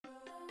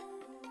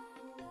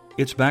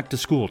It's back to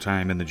school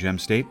time in the Gem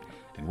State,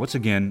 and once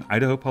again,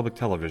 Idaho Public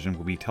Television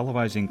will be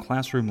televising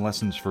classroom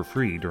lessons for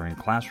free during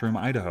Classroom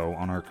Idaho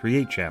on our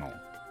Create channel,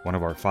 one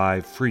of our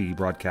 5 free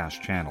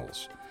broadcast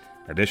channels.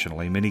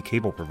 Additionally, many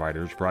cable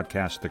providers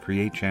broadcast the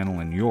Create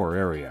channel in your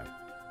area.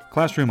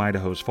 Classroom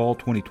Idaho's Fall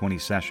 2020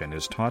 session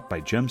is taught by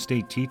Gem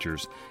State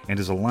teachers and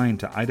is aligned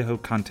to Idaho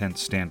content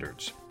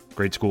standards.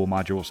 Grade school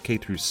modules K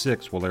through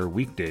 6 will air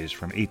weekdays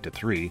from 8 to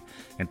 3,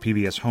 and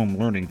PBS Home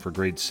Learning for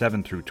grades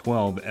 7 through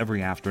 12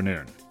 every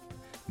afternoon.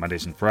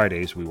 Mondays and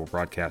Fridays, we will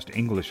broadcast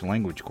English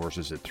language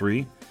courses at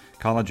 3,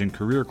 college and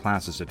career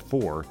classes at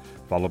 4,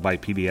 followed by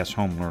PBS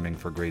Home Learning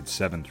for grades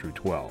 7 through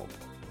 12.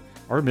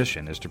 Our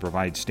mission is to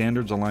provide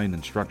standards-aligned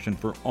instruction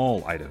for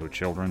all Idaho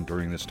children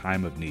during this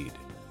time of need.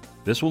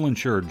 This will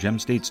ensure Gem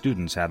State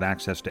students have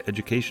access to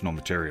educational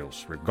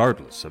materials,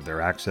 regardless of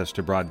their access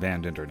to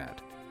broadband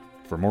internet.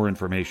 For more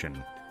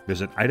information,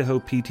 visit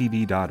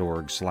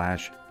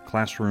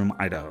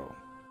idahoptv.org/classroomidaho.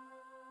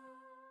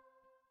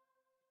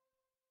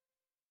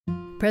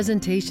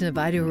 Presentation of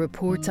Idaho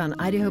Reports on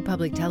Idaho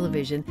Public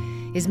Television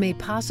is made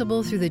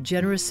possible through the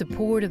generous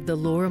support of the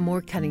Laura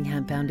Moore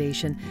Cunningham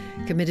Foundation,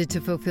 committed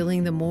to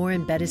fulfilling the Moore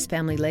and Bettis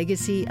family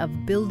legacy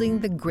of building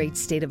the great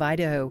state of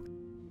Idaho,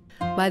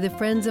 by the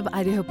Friends of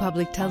Idaho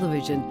Public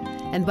Television,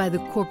 and by the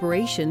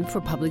Corporation for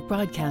Public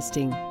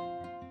Broadcasting.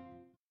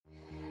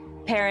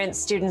 Parents,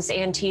 students,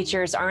 and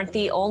teachers aren't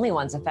the only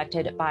ones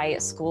affected by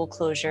school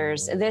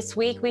closures. This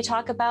week, we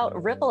talk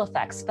about ripple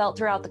effects felt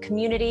throughout the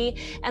community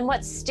and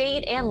what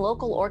state and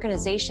local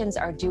organizations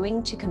are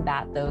doing to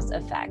combat those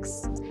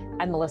effects.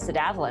 I'm Melissa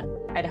Davlin.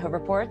 Idaho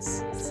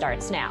Reports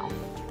starts now.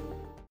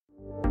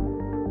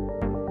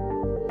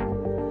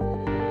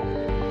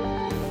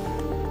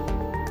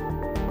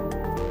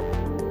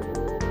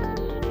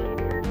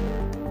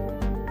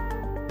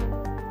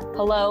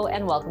 Hello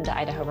and welcome to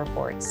Idaho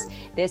Reports.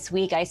 This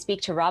week, I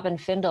speak to Robin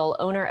Findle,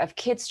 owner of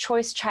Kids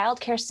Choice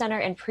Child Care Center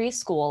and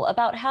Preschool,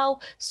 about how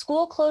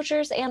school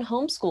closures and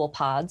homeschool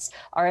pods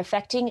are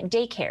affecting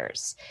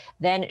daycares.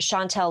 Then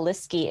Chantel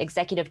Liskey,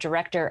 executive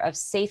director of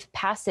Safe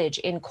Passage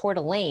in Coeur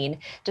d'Alene,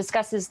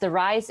 discusses the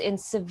rise in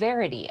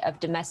severity of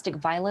domestic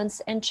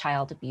violence and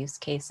child abuse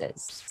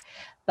cases.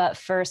 But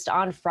first,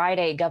 on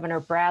Friday, Governor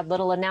Brad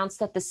Little announced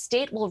that the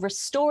state will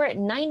restore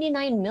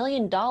 $99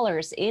 million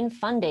in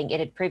funding it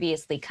had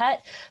previously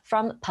cut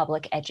from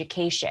public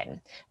education.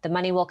 The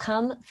money will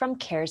come from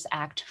CARES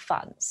Act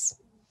funds.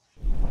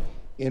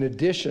 In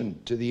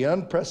addition to the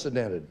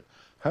unprecedented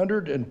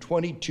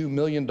 $122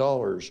 million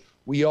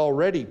we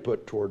already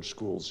put towards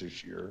schools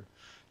this year,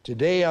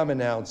 today I'm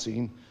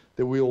announcing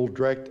that we will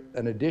direct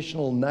an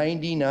additional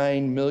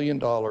 $99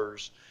 million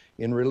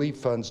in relief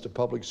funds to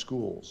public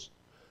schools,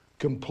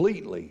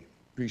 completely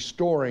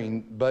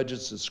restoring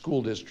budgets that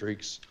school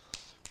districts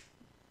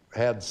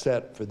had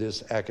set for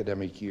this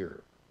academic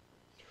year.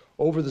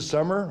 Over the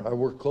summer, I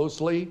worked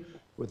closely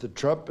with the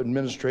Trump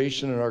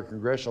administration and our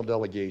congressional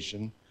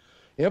delegation,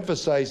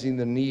 emphasizing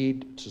the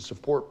need to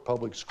support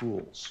public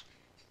schools.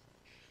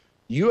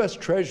 The U.S.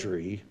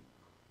 Treasury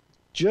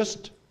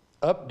just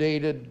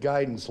updated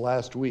guidance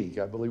last week,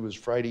 I believe it was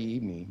Friday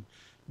evening,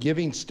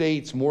 giving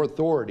states more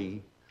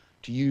authority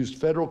to use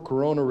federal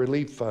corona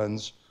relief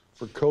funds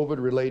for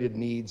COVID-related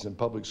needs in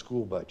public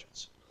school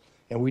budgets.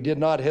 And we did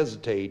not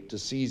hesitate to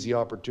seize the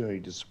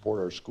opportunity to support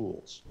our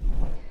schools.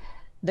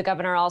 The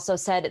governor also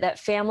said that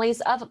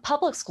families of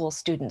public school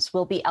students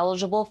will be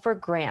eligible for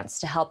grants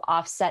to help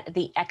offset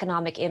the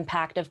economic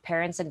impact of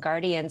parents and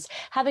guardians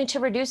having to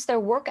reduce their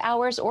work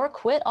hours or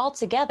quit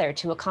altogether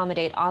to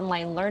accommodate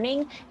online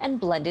learning and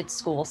blended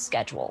school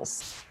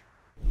schedules.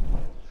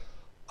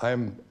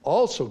 I'm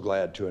also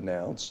glad to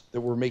announce that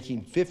we're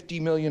making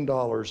 $50 million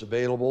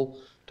available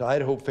to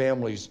Idaho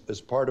families as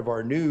part of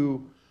our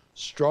new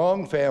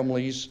Strong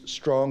Families,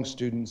 Strong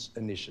Students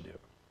initiative.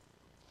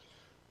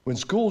 When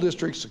school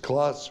districts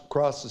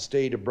across the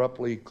state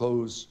abruptly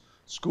closed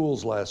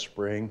schools last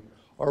spring,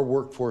 our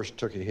workforce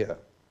took a hit.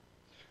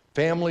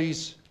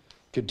 Families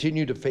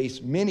continue to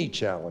face many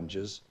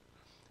challenges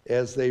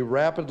as they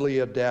rapidly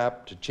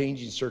adapt to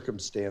changing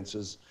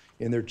circumstances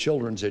in their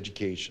children's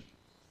education.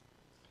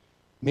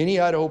 Many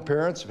Idaho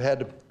parents have had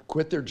to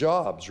quit their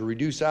jobs or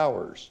reduce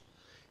hours,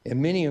 and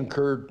many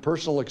incurred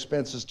personal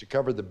expenses to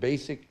cover the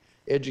basic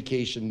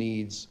education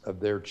needs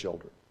of their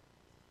children.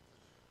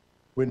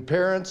 When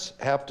parents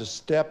have to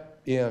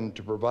step in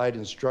to provide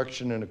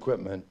instruction and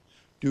equipment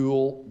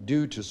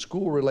due to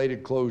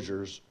school-related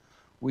closures,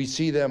 we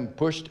see them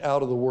pushed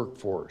out of the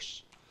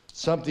workforce,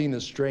 something that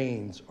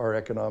strains our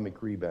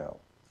economic rebound.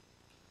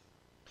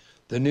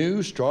 The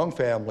new Strong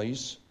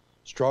Families,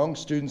 Strong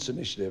Students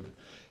initiative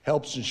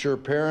helps ensure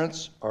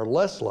parents are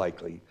less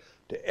likely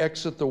to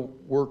exit the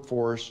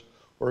workforce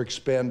or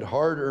expend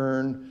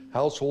hard-earned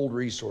household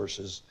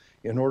resources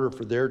in order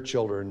for their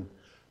children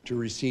to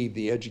receive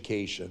the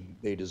education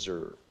they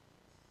deserve.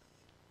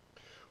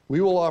 We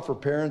will offer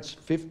parents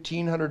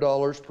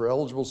 $1,500 per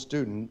eligible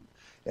student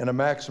and a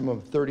maximum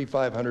of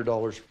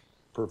 $3,500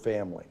 per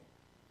family.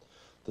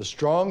 The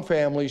Strong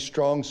Family,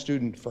 Strong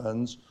Student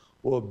funds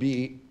will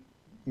be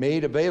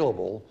made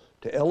available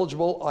to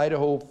eligible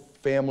Idaho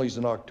families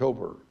in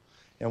October,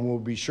 and we'll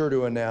be sure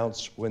to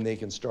announce when they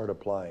can start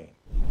applying.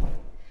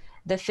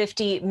 The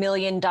 $50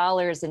 million and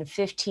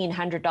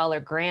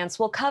 $1,500 grants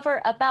will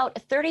cover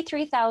about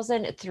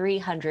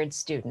 33,300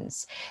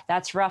 students.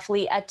 That's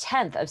roughly a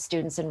tenth of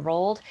students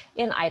enrolled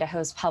in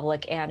Idaho's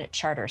public and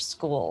charter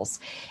schools.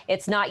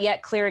 It's not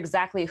yet clear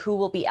exactly who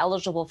will be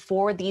eligible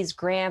for these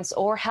grants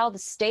or how the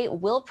state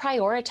will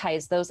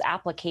prioritize those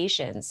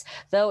applications,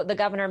 though the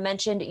governor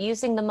mentioned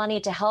using the money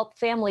to help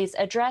families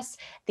address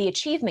the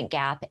achievement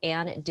gap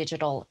and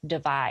digital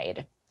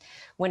divide.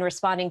 When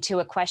responding to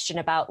a question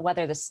about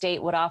whether the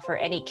state would offer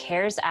any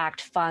CARES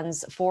Act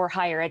funds for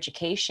higher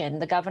education,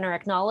 the governor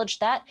acknowledged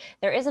that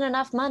there isn't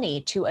enough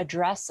money to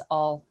address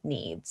all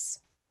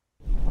needs.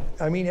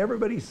 I mean,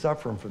 everybody's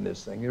suffering from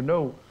this thing. You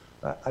know,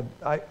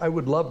 I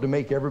would love to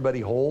make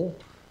everybody whole,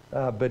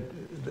 but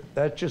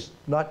that's just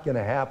not going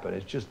to happen.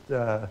 It's just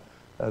the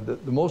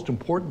most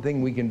important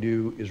thing we can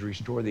do is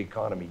restore the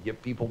economy, get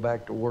people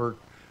back to work,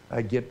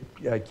 get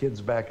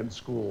kids back in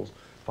schools.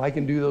 If I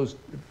can do those,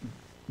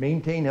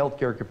 maintain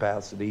healthcare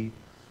capacity,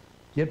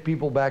 get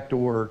people back to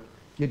work,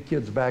 get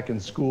kids back in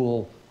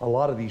school, a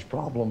lot of these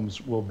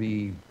problems will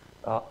be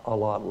a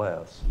lot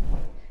less.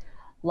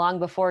 Long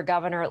before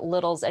Governor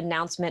Little's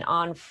announcement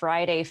on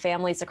Friday,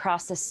 families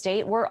across the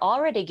state were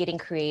already getting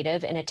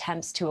creative in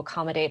attempts to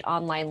accommodate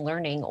online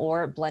learning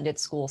or blended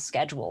school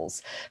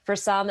schedules. For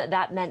some,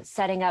 that meant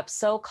setting up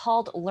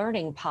so-called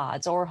learning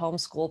pods or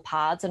homeschool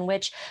pods in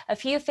which a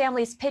few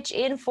families pitch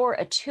in for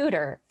a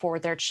tutor for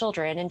their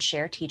children and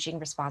share teaching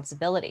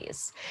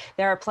responsibilities.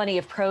 There are plenty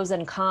of pros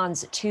and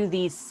cons to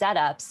these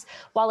setups.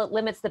 While it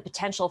limits the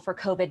potential for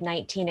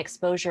COVID-19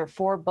 exposure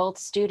for both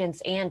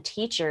students and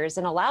teachers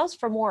and allows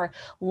for more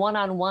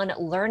one-on-one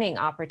learning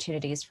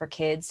opportunities for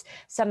kids,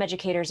 some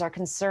educators are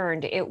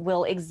concerned it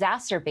will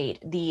exacerbate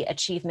the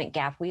achievement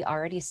gap we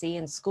already see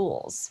in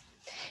schools.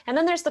 And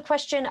then there's the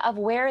question of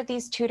where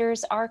these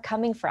tutors are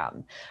coming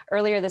from.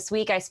 Earlier this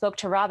week, I spoke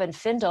to Robin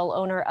Findle,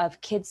 owner of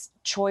Kids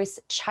Choice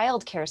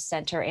Child Care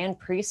Center and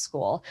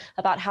Preschool,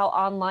 about how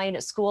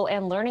online school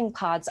and learning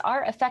pods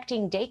are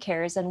affecting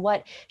daycares and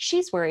what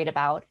she's worried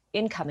about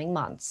in coming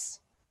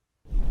months.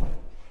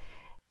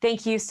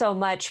 Thank you so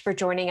much for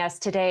joining us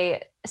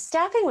today.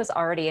 Staffing was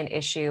already an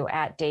issue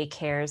at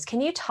daycares.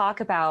 Can you talk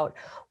about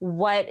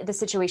what the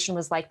situation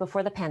was like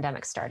before the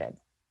pandemic started?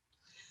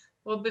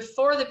 Well,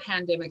 before the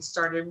pandemic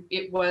started,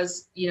 it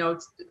was,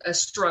 a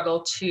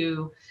struggle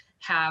to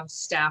have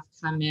staff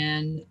come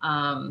in.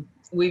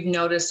 We've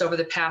noticed over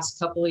the past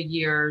couple of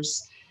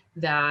years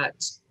that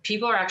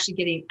people are actually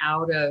getting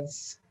out of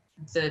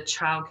the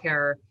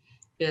childcare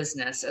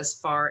business as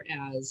far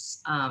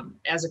as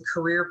a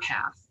career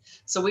path.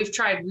 So we've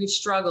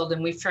struggled,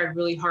 and we've tried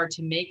really hard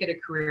to make it a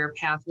career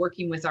path,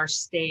 working with our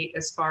state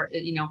as far,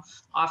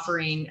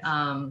 offering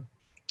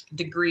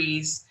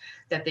degrees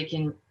that they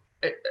can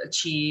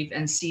achieve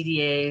and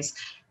CDAs.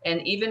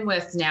 And even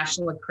with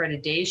national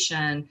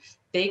accreditation,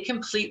 they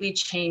completely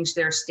changed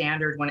their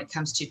standard when it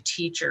comes to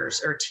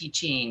teachers or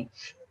teaching.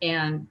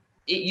 And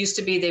it used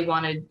to be they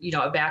wanted,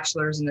 a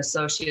bachelor's and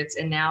associates,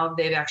 and now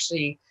they've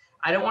actually,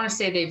 I don't want to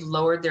say they've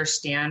lowered their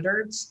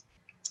standards,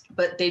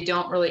 but they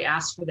don't really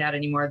ask for that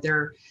anymore.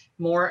 They're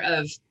more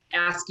of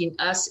asking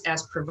us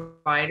as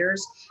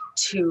providers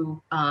to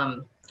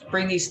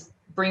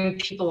bring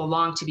people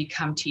along to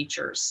become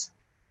teachers.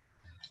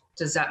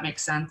 Does that make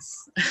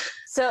sense?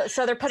 So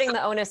they're putting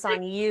the onus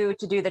on you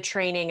to do the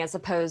training as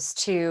opposed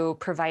to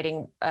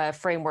providing a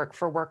framework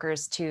for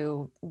workers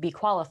to be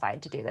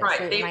qualified to do this. Right.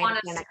 So They am I want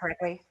understand that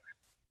correctly?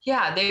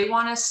 Yeah, they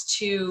want us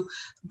to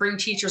bring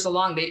teachers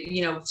along.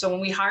 So when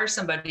we hire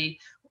somebody,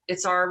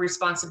 it's our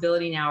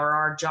responsibility now, or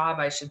our job,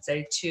 I should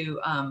say,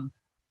 to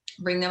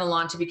bring them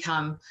along to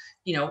become,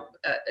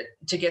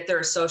 to get their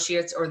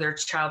associates or their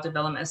child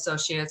development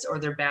associates or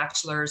their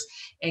bachelors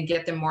and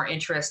get them more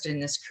interested in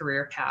this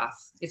career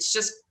path.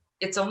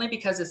 It's only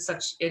because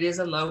it is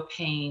a low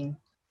paying,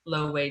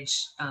 low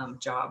wage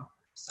job.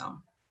 So.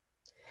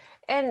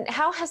 And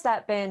how has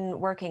that been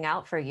working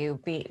out for you,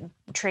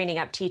 training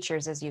up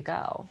teachers as you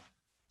go?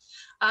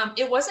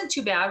 It wasn't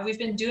too bad. We've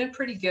been doing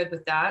pretty good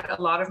with that.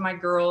 A lot of my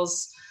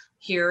girls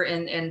here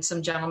and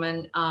some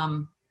gentlemen,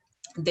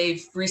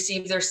 they've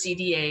received their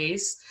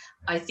CDAs.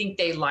 I think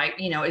they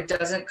it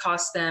doesn't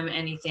cost them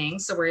anything.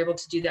 So we're able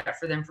to do that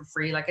for them for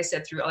free, like I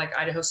said, through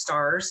Idaho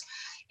Stars.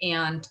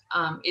 And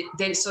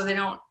so they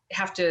don't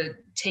have to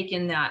take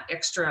in that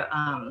extra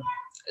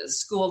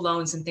school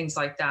loans and things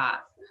like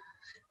that.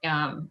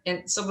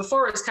 And so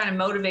before it was kind of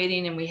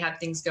motivating and we had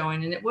things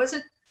going, and it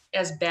wasn't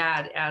as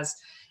bad as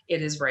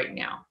it is right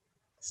now.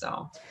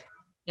 So.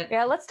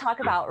 Yeah, let's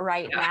talk about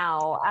right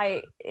now.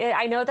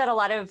 I know that a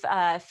lot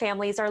of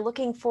families are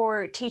looking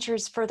for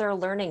teachers for their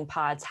learning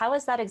pods. How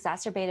has that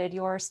exacerbated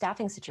your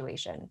staffing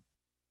situation?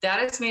 That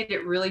has made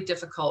it really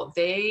difficult.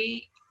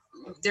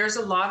 There's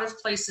a lot of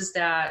places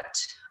that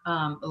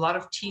a lot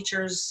of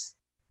teachers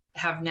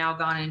have now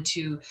gone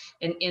into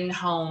an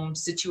in-home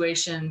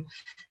situation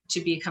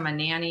to become a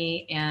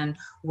nanny and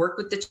work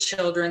with the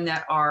children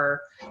that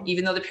are,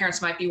 even though the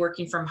parents might be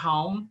working from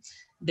home,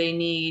 they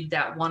need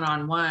that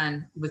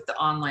one-on-one with the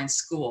online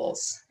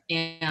schools.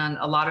 And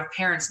a lot of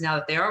parents, now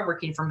that they are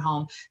working from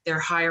home, they're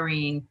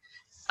hiring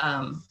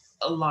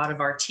a lot of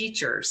our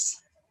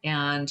teachers.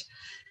 And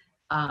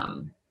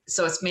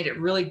so it's made it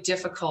really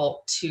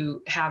difficult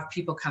to have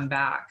people come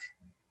back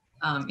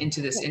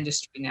into this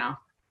industry now.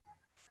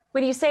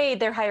 When you say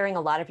they're hiring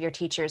a lot of your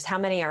teachers, how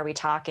many are we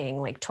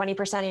talking? Like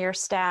 20% of your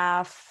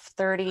staff,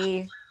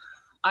 30?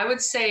 I would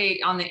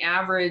say on the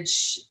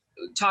average,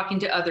 talking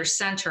to other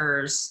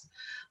centers,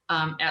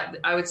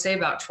 I would say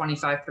about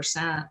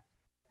 25%,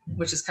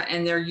 which is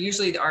and they're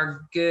usually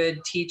are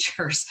good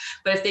teachers.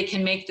 But if they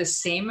can make the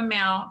same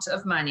amount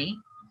of money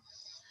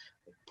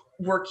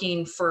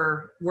working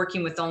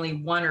with only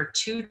 1 or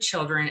 2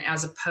 children,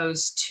 as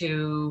opposed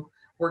to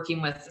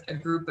working with a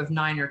group of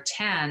 9 or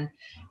 10,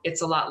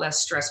 it's a lot less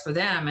stress for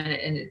them.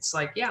 And it's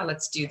like, yeah,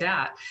 let's do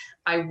that.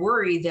 I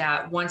worry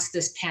that once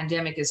this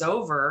pandemic is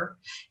over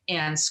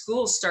and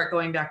schools start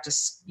going back to,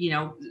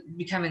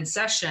 become in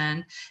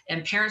session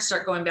and parents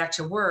start going back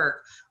to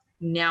work,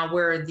 now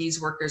where are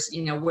these workers,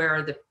 where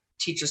are the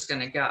teachers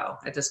going to go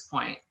at this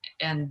point?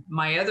 And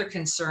my other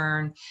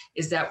concern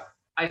is that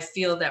I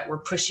feel that we're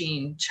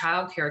pushing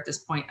childcare at this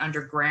point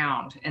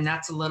underground. And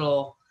that's a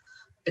little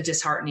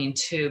disheartening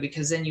too,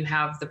 because then you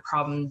have the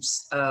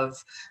problems of,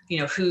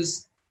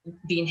 who's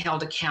being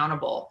held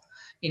accountable.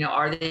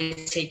 Are they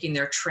taking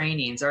their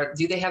trainings?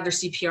 Do they have their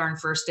CPR and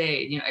first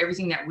aid?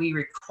 Everything that we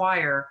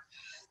require,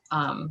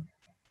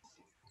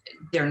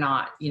 they're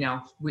not,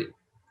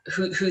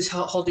 who's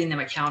holding them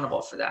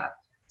accountable for that?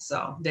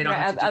 So they don't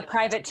have to a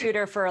private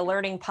tutor for a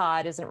learning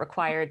pod isn't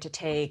required to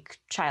take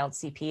child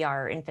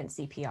CPR or infant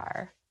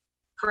CPR.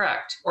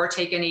 Correct. Or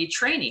take any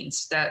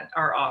trainings that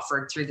are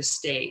offered through the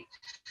state.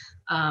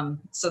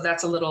 So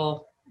that's a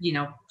little,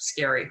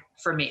 scary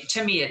for me.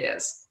 To me, it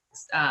is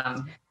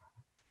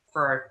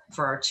for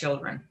our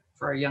children,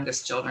 for our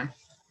youngest children.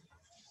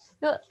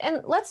 Well,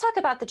 and let's talk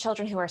about the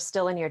children who are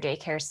still in your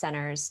daycare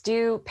centers.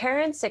 Do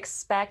parents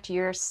expect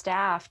your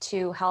staff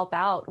to help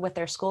out with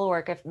their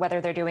schoolwork,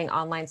 whether they're doing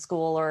online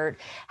school or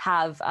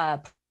have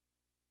a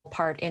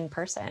part in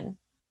person?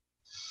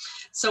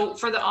 So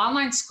for the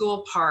online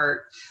school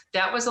part,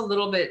 that was a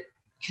little bit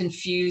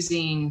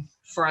confusing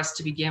for us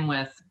to begin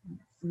with.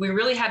 We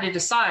really had to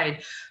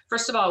decide,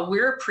 first of all,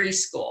 we're a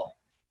preschool.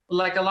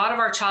 Like a lot of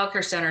our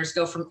childcare centers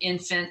go from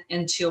infant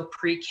until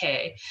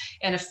pre-K,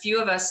 and a few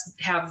of us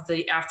have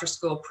the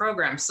after-school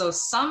program. So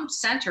some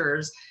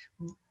centers,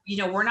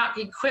 we're not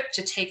equipped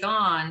to take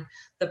on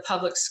the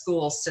public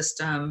school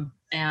system,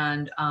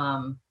 and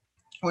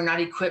we're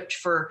not equipped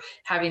for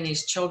having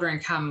these children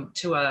come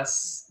to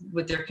us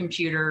with their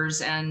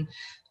computers and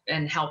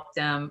help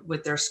them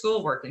with their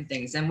schoolwork and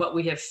things. And what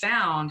we have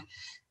found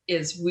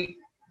is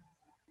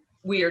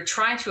we are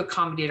trying to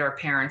accommodate our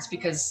parents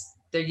because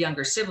their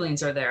younger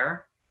siblings are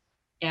there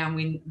and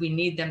we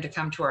need them to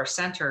come to our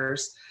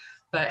centers.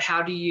 But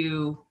how do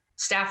you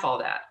staff all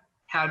that?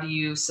 How do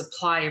you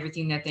supply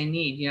everything that they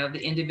need?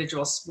 The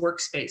individual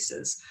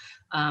workspaces,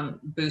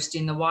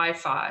 boosting the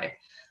Wi-Fi.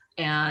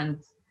 And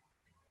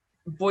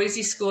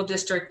Boise School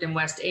District and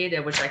West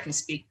Ada, which I can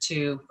speak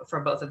to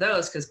for both of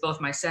those because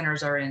both my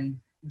centers are in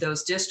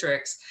those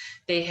districts,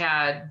 they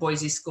had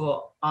Boise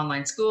School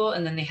online school,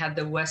 and then they had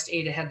the West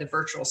Ada had the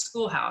virtual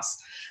schoolhouse.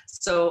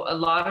 So a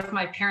lot of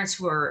my parents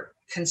who are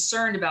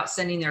concerned about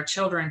sending their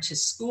children to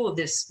school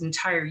this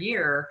entire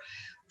year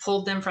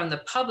pulled them from the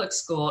public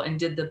school and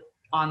did the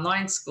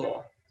online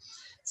school.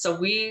 So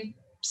we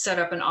set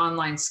up an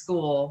online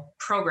school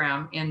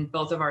program in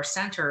both of our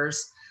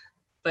centers.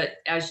 But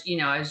as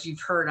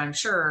you've heard, I'm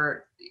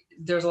sure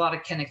there's a lot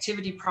of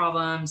connectivity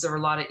problems. There were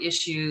a lot of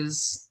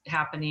issues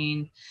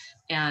happening,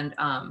 and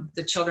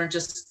the children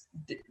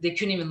they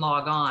couldn't even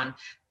log on.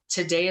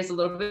 Today is a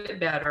little bit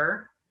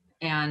better,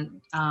 and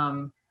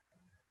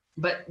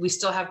but we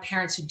still have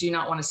parents who do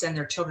not want to send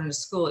their children to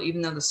school,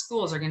 even though the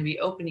schools are going to be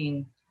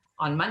opening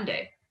on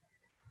Monday.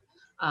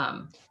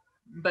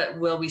 But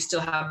will we still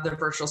have the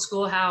virtual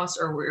schoolhouse,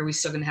 or are we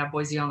still going to have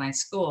Boise Online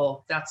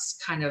School? That's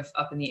kind of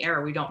up in the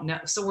air. We don't know.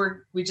 So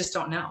we just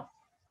don't know.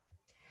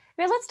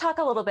 I mean, let's talk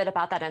a little bit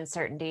about that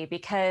uncertainty,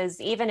 because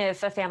even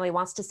if a family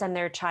wants to send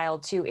their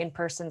child to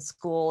in-person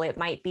school, it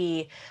might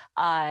be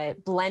a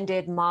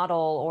blended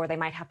model, or they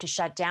might have to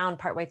shut down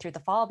partway through the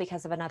fall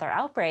because of another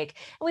outbreak.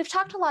 And we've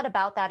talked a lot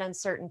about that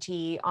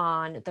uncertainty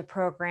on the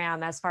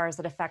program as far as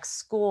it affects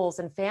schools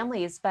and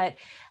families, but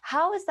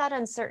how is that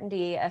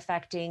uncertainty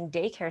affecting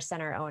daycare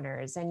center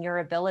owners and your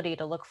ability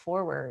to look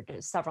forward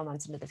several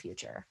months into the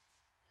future?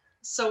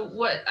 So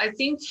what I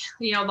think,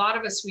 a lot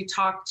of us, we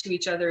talk to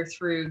each other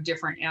through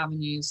different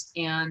avenues.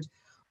 And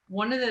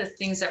one of the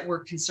things that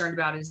we're concerned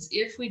about is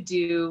if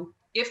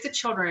the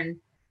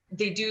children,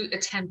 they do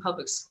attend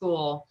public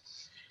school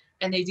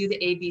and they do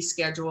the AB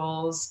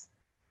schedules,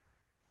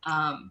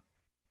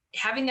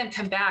 having them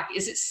come back,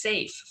 is it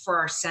safe for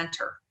our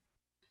center?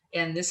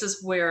 And this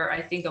is where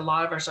I think a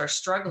lot of us are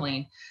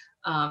struggling.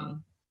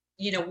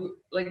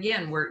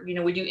 again,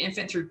 we do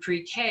infant through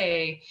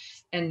pre-K,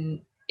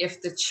 and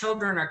if the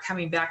children are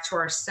coming back to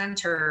our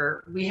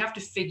center, we have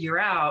to figure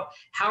out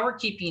how we're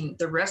keeping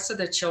the rest of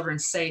the children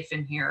safe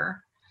in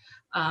here,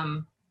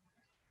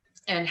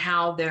 and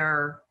how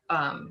they're,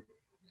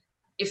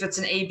 if it's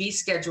an A-B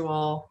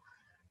schedule,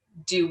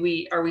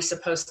 are we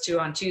supposed to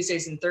on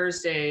Tuesdays and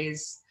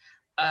Thursdays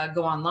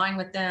go online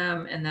with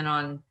them, and then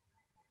on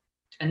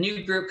a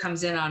new group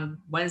comes in on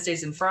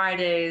Wednesdays and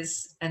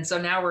Fridays. And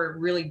so now we're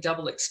really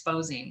double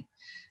exposing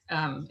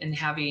and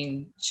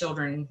having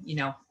children,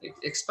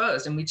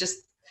 exposed. And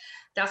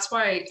that's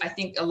why I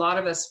think a lot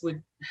of us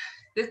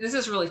this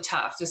is really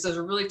tough. This is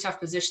a really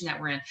tough position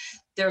that we're in.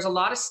 There's a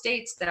lot of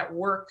states that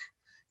work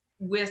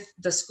with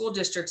the school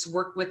districts,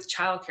 work with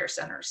childcare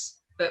centers,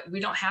 but we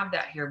don't have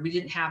that here. We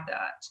didn't have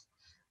that.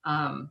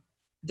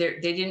 They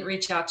didn't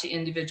reach out to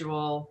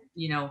individual,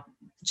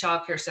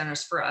 childcare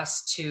centers for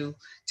us to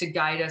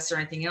guide us or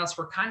anything else.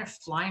 We're kind of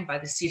flying by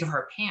the seat of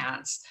our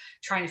pants,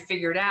 trying to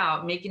figure it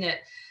out, making it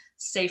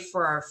safe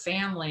for our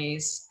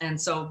families. And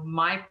so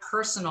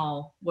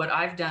what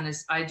I've done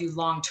is I do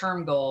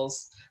long-term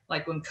goals.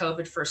 Like when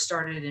COVID first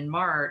started in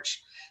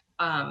March,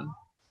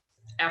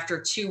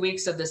 after 2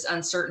 weeks of this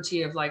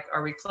uncertainty of like,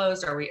 are we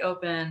closed? Are we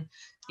open?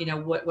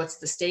 What's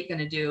the state going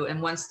to do?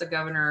 And once the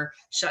governor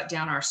shut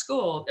down our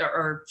school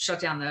or shut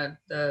down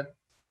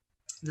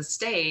the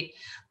state,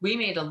 we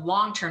made a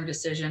long-term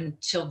decision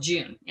till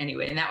June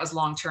anyway. And that was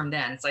long-term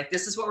then. It's like,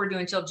 this is what we're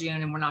doing till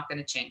June and we're not going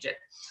to change it.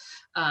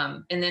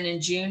 And then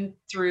in June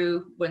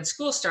through when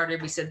school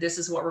started, we said, this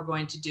is what we're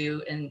going to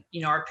do. And,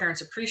 our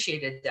parents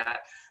appreciated that.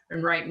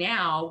 And right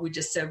now we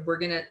just said, we're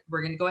going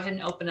to go ahead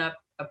and open up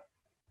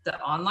the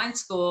online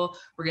school.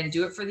 We're going to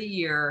do it for the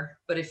year.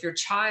 But if your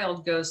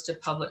child goes to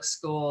public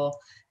school,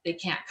 they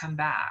can't come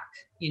back,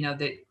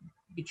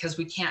 because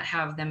we can't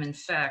have them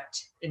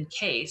infect in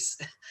case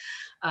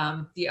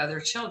the other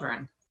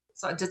children.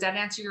 So does that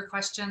answer your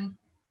question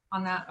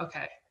on that?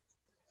 Okay.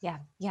 Yeah.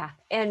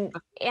 And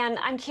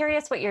I'm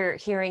curious what you're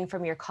hearing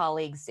from your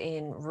colleagues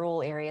in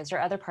rural areas or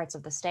other parts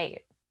of the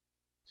state.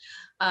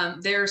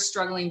 They're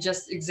struggling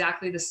just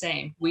exactly the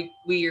same.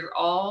 We are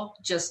all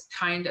just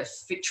kind of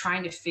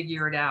trying to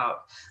figure it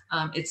out.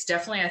 It's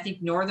definitely, I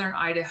think, northern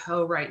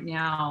Idaho right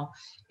now,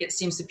 it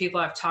seems the people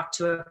I've talked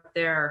to up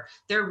there,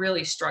 they're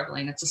really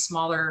struggling. It's a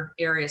smaller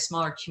area,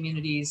 smaller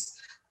communities,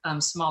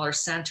 smaller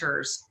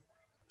centers,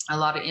 a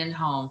lot of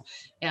in-home.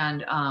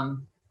 And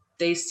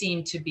they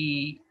seem to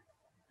be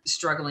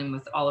struggling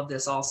with all of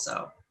this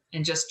also.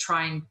 And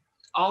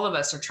all of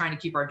us are trying to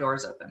keep our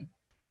doors open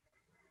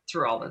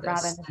through all of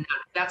this. And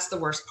that's the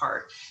worst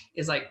part,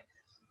 is like,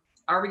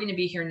 are we going to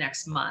be here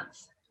next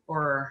month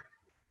or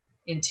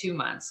in 2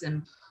 months?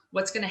 And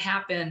what's going to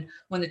happen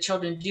when the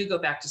children do go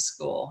back to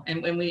school?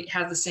 And when we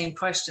have the same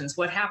questions,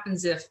 what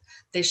happens if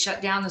they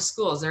shut down the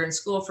schools? They're in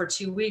school for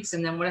 2 weeks.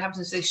 And then what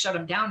happens if they shut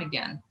them down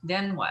again?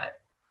 Then what?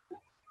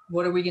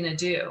 What are we going to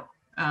do?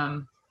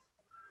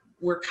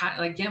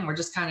 We're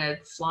just kind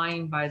of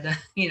flying by the,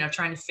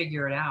 trying to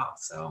figure it out.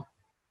 So.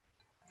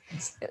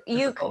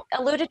 You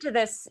alluded to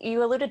this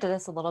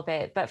a little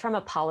bit, but from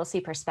a policy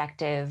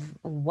perspective,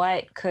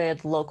 what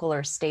could local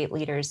or state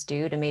leaders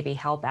do to maybe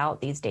help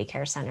out these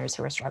daycare centers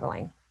who are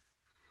struggling?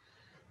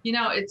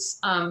 It's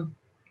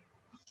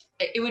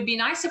it would be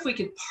nice if we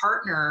could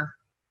partner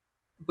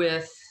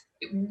with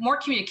more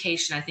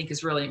communication. I think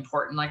is really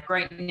important. Like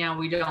right now,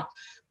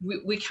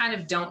 we kind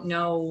of don't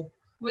know,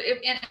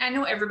 and I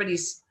know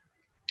everybody's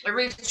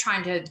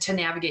trying to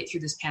navigate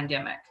through this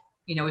pandemic.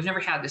 We've never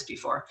had this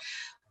before,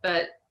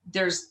 but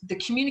there's the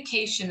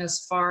communication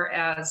as far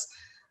as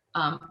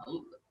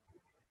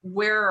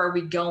where are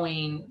we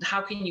going?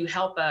 How can you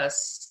help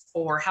us?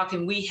 Or how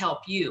can we help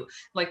you?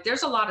 Like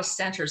there's a lot of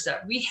centers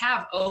that we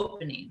have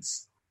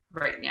openings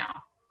right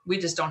now. We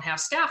just don't have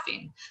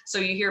staffing. So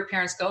you hear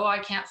parents go, I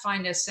can't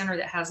find a center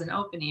that has an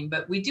opening,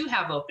 but we do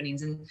have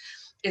openings. And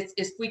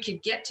if we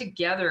could get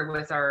together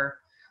with our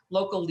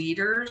local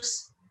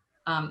leaders,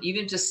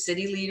 even just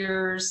city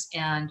leaders,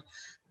 and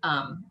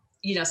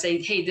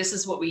say, hey, this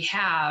is what we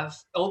have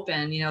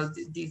open,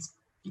 these,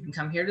 you can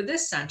come here to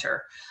this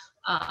center.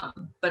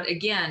 But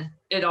again,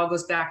 it all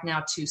goes back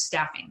now to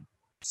staffing.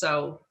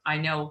 So I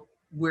know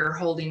we're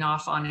holding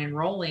off on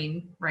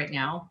enrolling right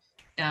now.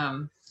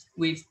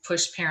 We've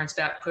pushed parents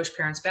back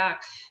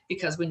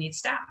because we need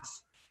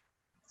staff.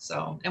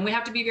 So, and we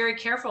have to be very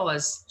careful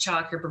as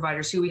childcare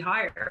providers who we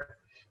hire.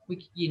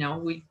 We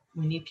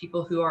need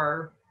people who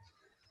are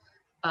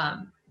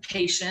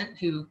patient,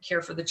 who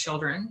care for the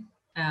children,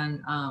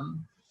 and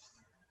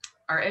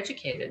are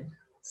educated.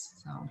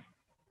 So.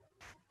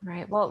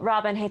 Right. Well,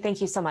 Robin, hey, thank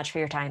you so much for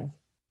your time.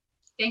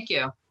 Thank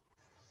you.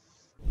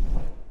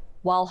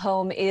 While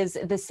home is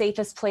the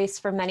safest place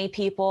for many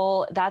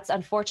people, that's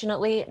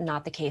unfortunately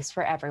not the case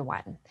for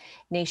everyone.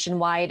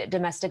 Nationwide,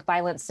 domestic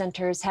violence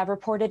centers have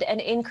reported an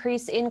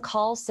increase in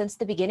calls since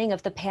the beginning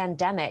of the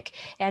pandemic.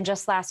 And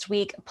just last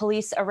week,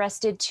 police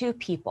arrested 2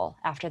 people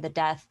after the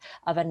death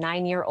of a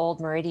 9-year-old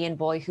Meridian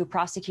boy who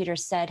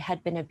prosecutors said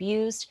had been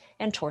abused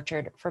and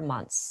tortured for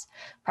months.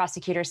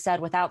 Prosecutors said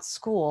without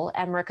school,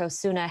 Emerick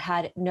Osuna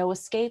had no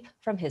escape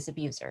from his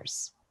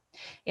abusers.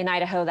 In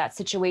Idaho, that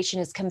situation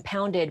is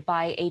compounded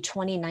by a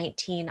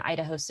 2019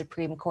 Idaho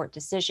Supreme Court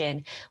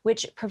decision,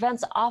 which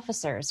prevents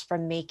officers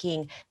from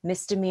making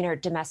misdemeanor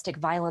domestic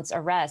violence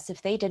arrests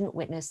if they didn't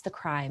witness the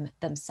crime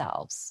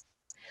themselves.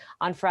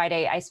 On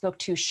Friday, I spoke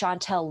to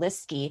Chantel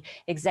Liskey,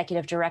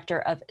 Executive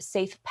Director of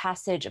Safe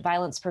Passage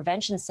Violence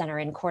Prevention Center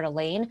in Coeur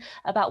d'Alene,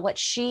 about what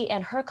she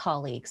and her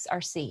colleagues are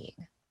seeing.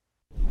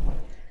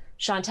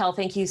 Chantel,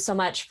 thank you so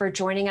much for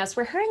joining us.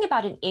 We're hearing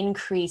about an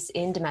increase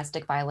in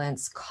domestic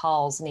violence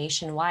calls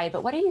nationwide,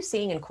 but what are you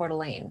seeing in Coeur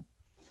d'Alene?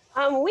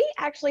 We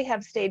actually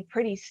have stayed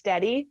pretty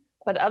steady,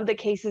 but of the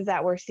cases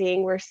that we're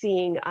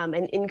seeing an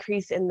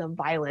increase in the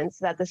violence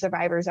that the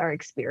survivors are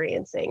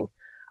experiencing.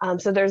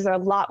 So there's a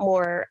lot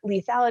more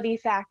lethality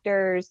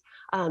factors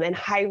and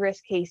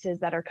high-risk cases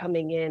that are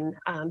coming in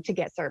to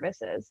get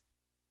services.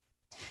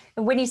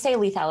 When you say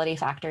lethality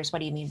factors, what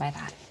do you mean by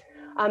that?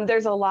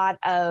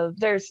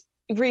 There's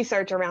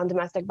research around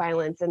domestic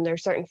violence, and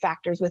there's certain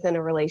factors within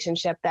a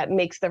relationship that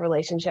makes the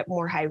relationship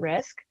more high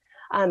risk.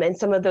 And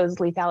some of those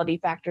lethality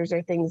factors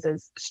are things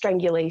as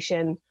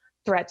strangulation,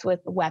 threats with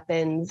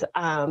weapons,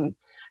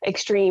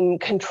 extreme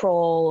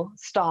control,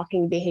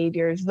 stalking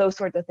behaviors. Those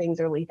sorts of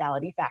things are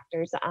lethality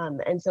factors.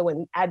 And so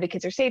when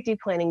advocates are safety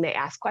planning, they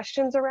ask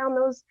questions around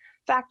those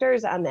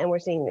factors, and we're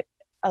seeing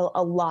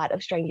a lot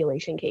of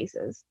strangulation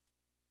cases.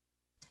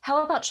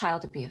 How about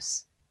child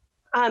abuse?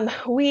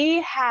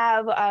 We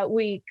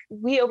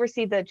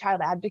oversee the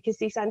Child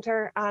Advocacy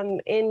Center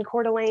in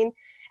Coeur d'Alene,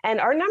 and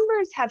our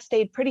numbers have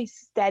stayed pretty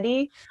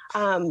steady.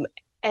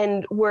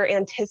 And we're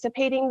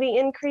anticipating the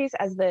increase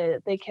as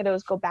the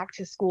kiddos go back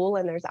to school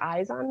and there's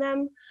eyes on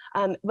them.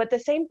 But the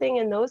same thing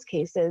in those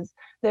cases,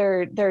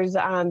 there's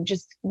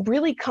just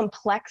really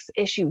complex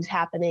issues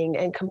happening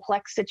and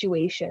complex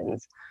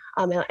situations,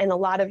 and a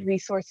lot of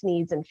resource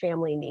needs and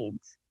family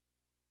needs.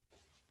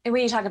 And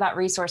when you talk about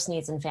resource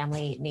needs and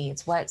family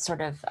needs, what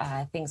sort of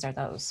things are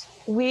those?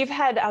 We've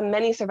had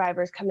many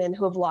survivors come in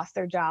who have lost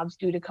their jobs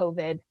due to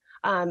COVID.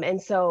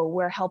 And so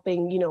we're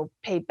helping,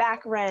 pay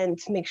back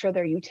rent, make sure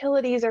their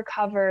utilities are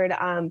covered.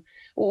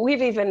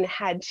 We've even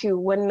had to,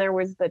 when there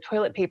was the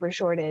toilet paper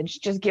shortage,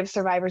 just give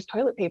survivors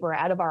toilet paper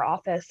out of our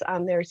office.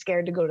 They were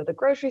scared to go to the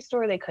grocery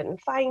store. They couldn't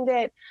find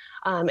it.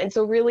 And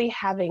so really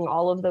having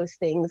all of those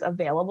things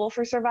available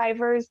for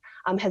survivors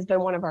has been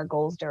one of our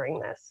goals during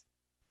this.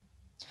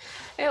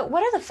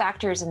 What are the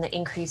factors in the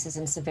increases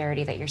in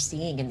severity that you're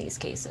seeing in these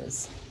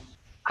cases?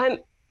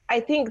 I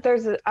think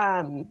there's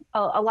a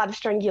lot of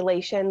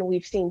strangulation.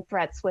 We've seen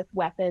threats with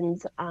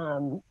weapons,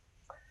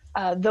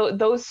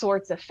 those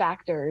sorts of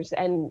factors.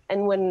 And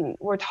when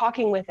we're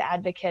talking with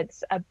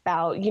advocates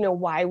about,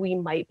 why we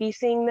might be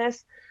seeing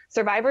this,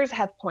 survivors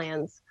have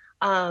plans.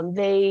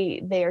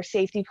 They are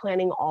safety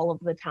planning all of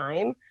the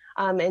time.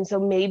 And so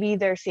maybe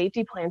their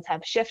safety plans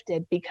have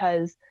shifted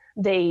because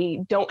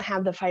they don't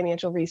have the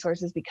financial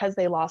resources because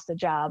they lost a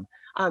job.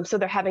 So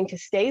they're having to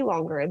stay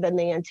longer than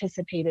they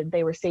anticipated.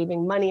 They were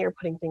saving money or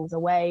putting things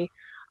away.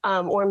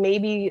 Or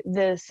maybe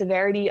the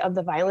severity of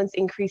the violence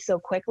increased so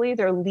quickly,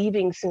 they're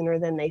leaving sooner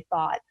than they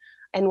thought.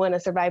 And when a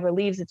survivor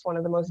leaves, it's one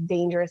of the most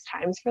dangerous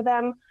times for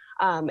them.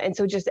 And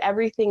so just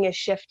everything is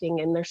shifting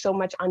and there's so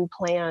much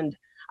unplanned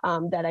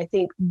that I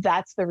think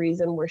that's the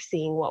reason we're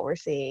seeing what we're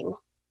seeing.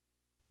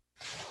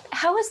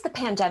 How is the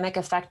pandemic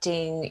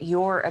affecting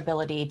your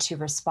ability to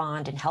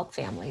respond and help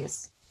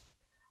families?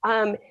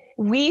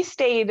 We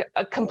stayed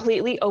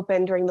completely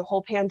open during the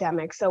whole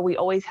pandemic. So we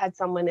always had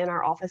someone in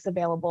our office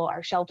available.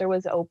 Our shelter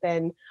was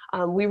open.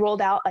 We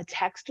rolled out a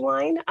text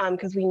line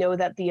because we know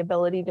that the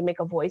ability to make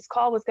a voice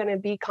call was going to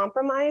be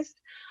compromised.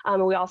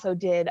 We also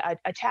did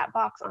a chat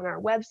box on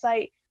our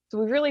website.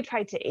 So we really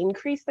tried to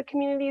increase the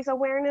community's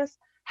awareness.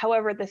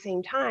 However, at the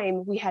same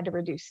time, we had to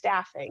reduce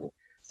staffing.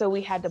 So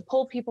we had to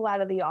pull people out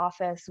of the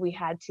office. We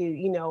had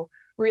to,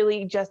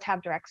 really just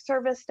have direct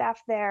service staff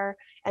there.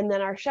 And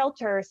then our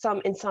shelter,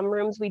 in some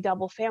rooms, we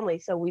double family.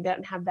 So we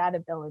didn't have that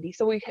ability.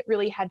 So we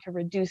really had to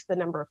reduce the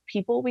number of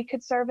people we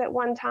could serve at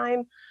one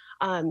time.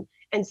 And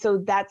so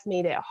that's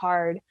made it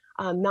hard.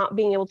 Not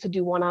being able to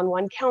do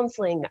one-on-one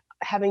counseling,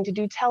 having to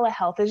do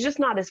telehealth is just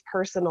not as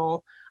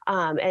personal.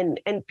 And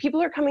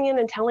people are coming in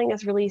and telling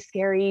us really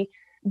scary,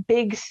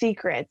 big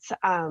secrets.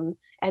 And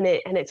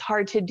it's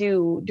hard to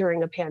do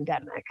during a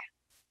pandemic.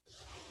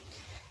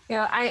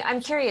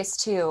 I'm curious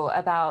too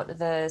about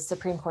the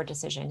Supreme Court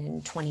decision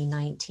in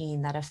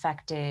 2019 that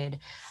affected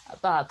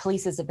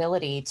police's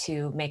ability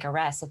to make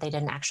arrests if they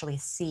didn't actually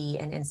see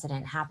an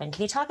incident happen.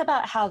 Can you talk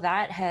about how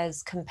that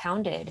has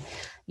compounded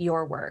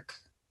your work?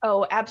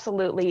 Oh,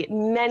 absolutely.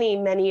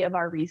 Many of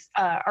our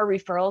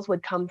referrals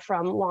would come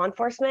from law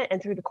enforcement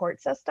and through the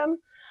court system.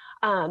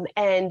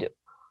 And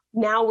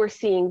now we're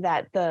seeing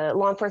that the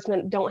law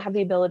enforcement don't have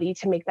the ability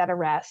to make that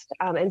arrest.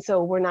 And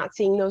so we're not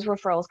seeing those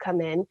referrals come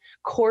in.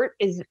 Court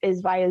is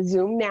via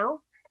Zoom now.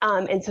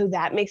 And so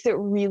that makes it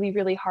really,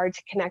 really hard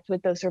to connect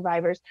with those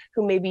survivors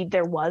who maybe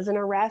there was an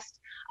arrest.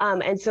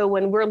 And so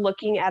when we're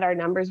looking at our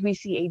numbers, we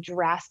see a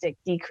drastic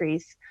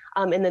decrease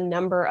in the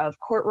number of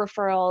court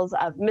referrals,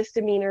 of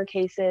misdemeanor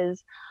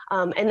cases.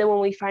 And then when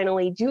we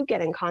finally do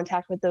get in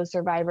contact with those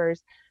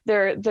survivors,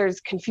 there's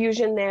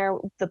confusion there.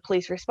 The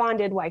police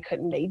responded, why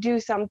couldn't they do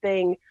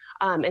something?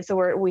 And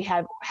so we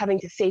have having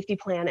to safety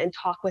plan and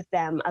talk with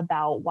them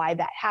about why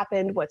that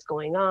happened, what's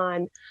going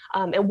on,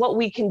 and what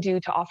we can do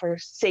to offer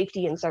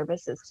safety and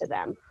services to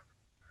them.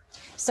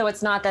 So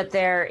it's not that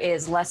there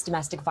is less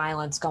domestic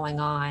violence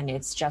going on,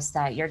 it's just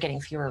that you're getting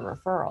fewer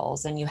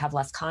referrals and you have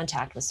less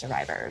contact with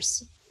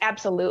survivors.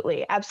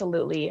 Absolutely,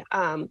 absolutely.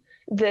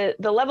 The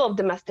level of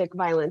domestic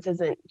violence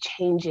isn't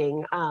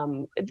changing.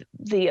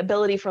 The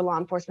ability for law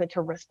enforcement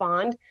to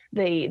respond,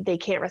 they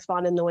can't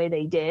respond in the way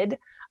they did.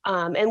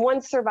 And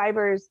once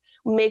survivors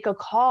make a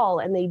call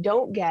and they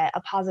don't get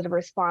a positive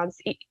response,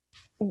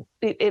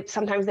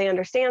 sometimes they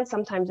understand,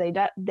 sometimes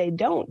they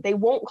don't. They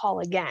won't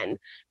call again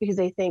because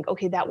they think,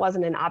 okay, that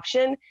wasn't an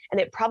option.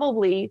 And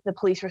the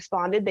police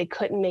responded, they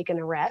couldn't make an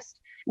arrest.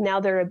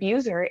 Now their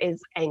abuser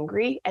is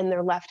angry and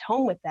they're left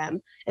home with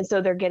them. And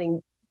so they're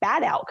getting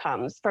bad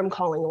outcomes from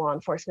calling law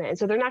enforcement. And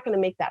so they're not going to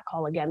make that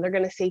call again. They're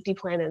going to safety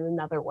plan in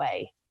another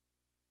way.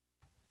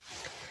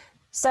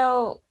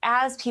 So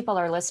as people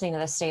are listening to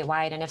this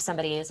statewide, and if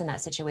somebody is in that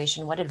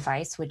situation, what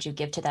advice would you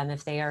give to them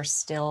if they are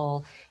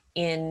still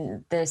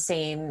in the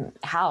same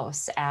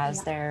house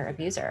as their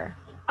abuser?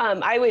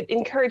 I would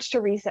encourage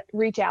to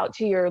reach out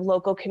to your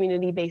local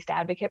community-based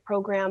advocate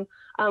program.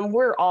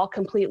 We're all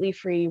completely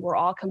free. We're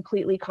all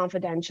completely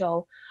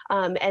confidential.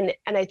 And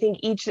I think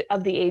each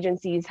of the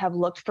agencies have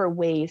looked for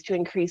ways to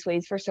increase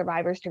ways for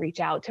survivors to reach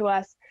out to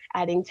us,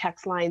 adding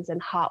text lines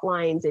and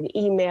hotlines and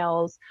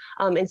emails.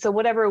 And so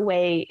whatever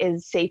way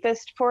is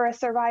safest for a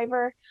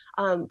survivor,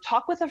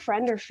 talk with a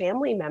friend or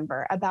family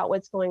member about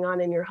what's going on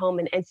in your home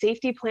and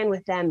safety plan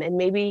with them. And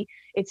maybe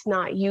it's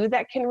not you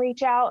that can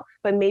reach out,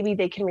 but maybe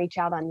they can reach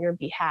out on your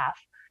behalf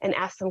and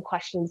ask some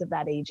questions of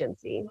that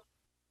agency.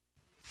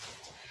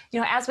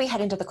 You know, as we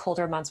head into the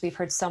colder months, we've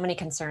heard so many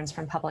concerns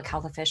from public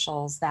health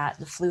officials that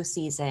the flu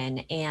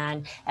season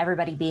and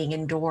everybody being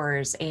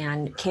indoors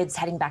and kids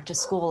heading back to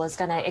school is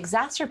going to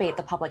exacerbate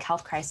the public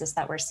health crisis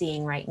that we're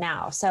seeing right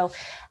now. So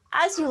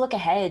as you look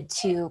ahead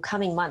to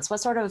coming months, what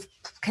sort of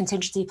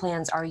contingency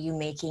plans are you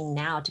making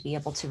now to be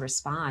able to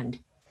respond?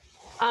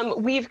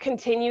 We've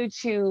continued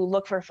to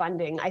look for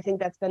funding. I think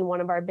that's been one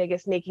of our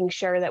biggest, making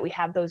sure that we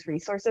have those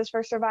resources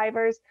for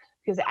survivors,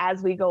 because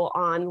as we go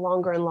on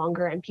longer and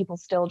longer and people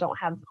still don't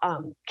have,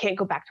 can't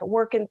go back to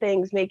work and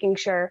things, making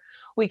sure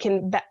we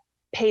can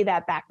pay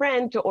that back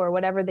rent or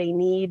whatever they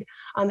need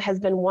has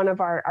been one of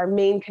our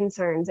main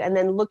concerns. And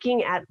then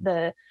looking at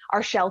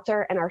our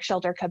shelter and our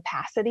shelter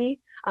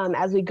capacity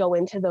as we go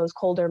into those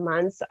colder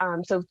months.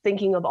 So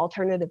thinking of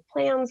alternative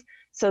plans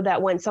so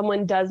that when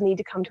someone does need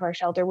to come to our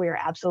shelter, we are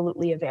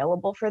absolutely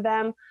available for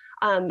them.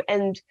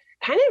 And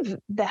kind of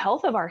the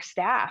health of our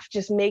staff,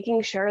 just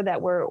making sure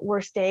that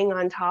we're staying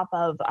on top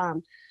of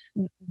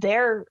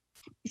their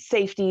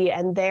safety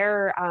and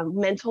their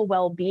mental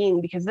well-being,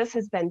 because this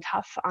has been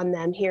tough on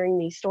them, hearing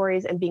these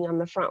stories and being on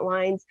the front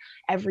lines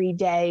every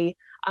day.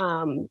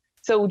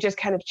 So just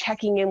kind of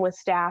checking in with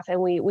staff,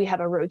 and we have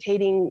a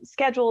rotating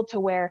schedule to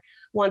where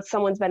once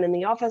someone's been in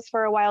the office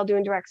for a while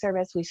doing direct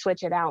service, we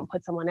switch it out and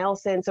put someone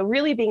else in. So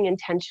really being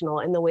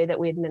intentional in the way that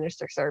we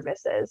administer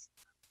services.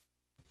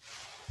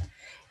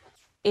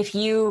 If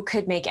you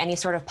could make any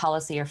sort of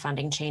policy or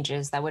funding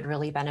changes that would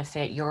really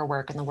benefit your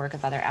work and the work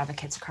of other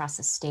advocates across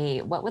the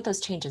state, what would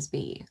those changes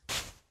be?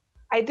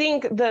 I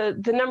think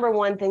the number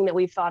one thing that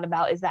we've thought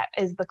about is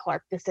the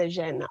Clark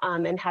decision,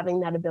 and having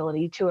that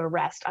ability to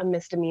arrest on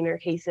misdemeanor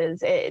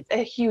cases. It's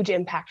a huge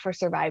impact for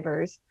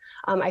survivors.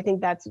 I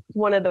think that's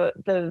one of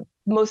the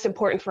most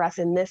important for us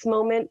in this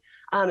moment.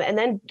 And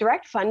then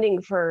direct funding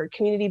for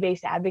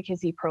community-based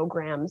advocacy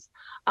programs.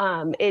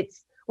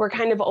 We're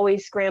kind of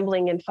always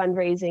scrambling and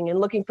fundraising and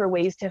looking for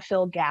ways to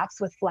fill gaps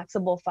with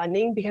flexible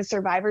funding, because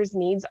survivors'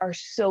 needs are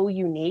so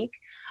unique.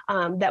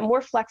 That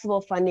more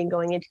flexible funding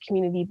going into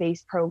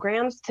community-based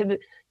programs to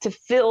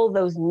fill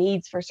those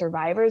needs for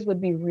survivors would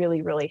be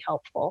really, really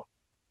helpful.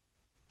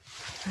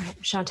 All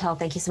right, Chantel,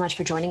 thank you so much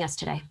for joining us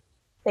today.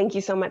 Thank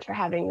you so much for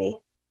having me.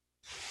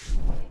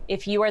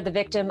 If you are the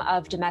victim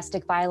of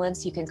domestic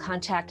violence, you can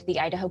contact the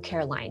Idaho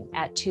Care Line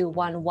at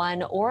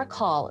 211 or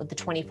call the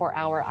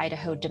 24-hour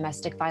Idaho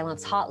Domestic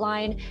Violence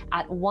Hotline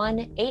at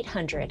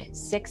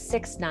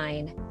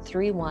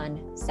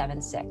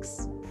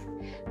 1-800-669-3176.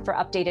 For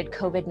updated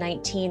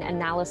COVID-19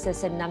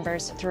 analysis and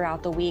numbers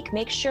throughout the week,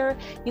 make sure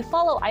you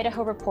follow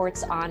Idaho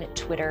Reports on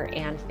Twitter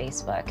and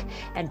Facebook.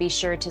 And be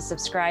sure to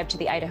subscribe to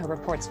the Idaho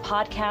Reports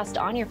podcast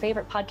on your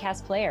favorite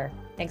podcast player.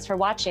 Thanks for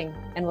watching,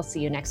 and we'll see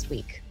you next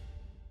week.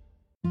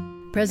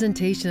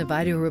 Presentation of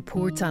Idaho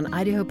Reports on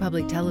Idaho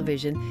Public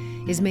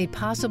Television is made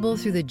possible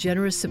through the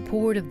generous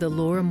support of the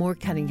Laura Moore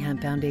Cunningham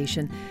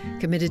Foundation,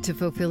 committed to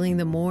fulfilling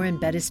the Moore and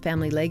Bettis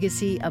family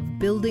legacy of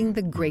building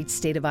the great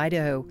state of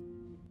Idaho.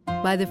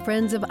 By the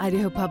Friends of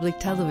Idaho Public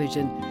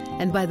Television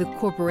and by the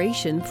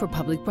Corporation for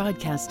Public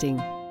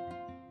Broadcasting.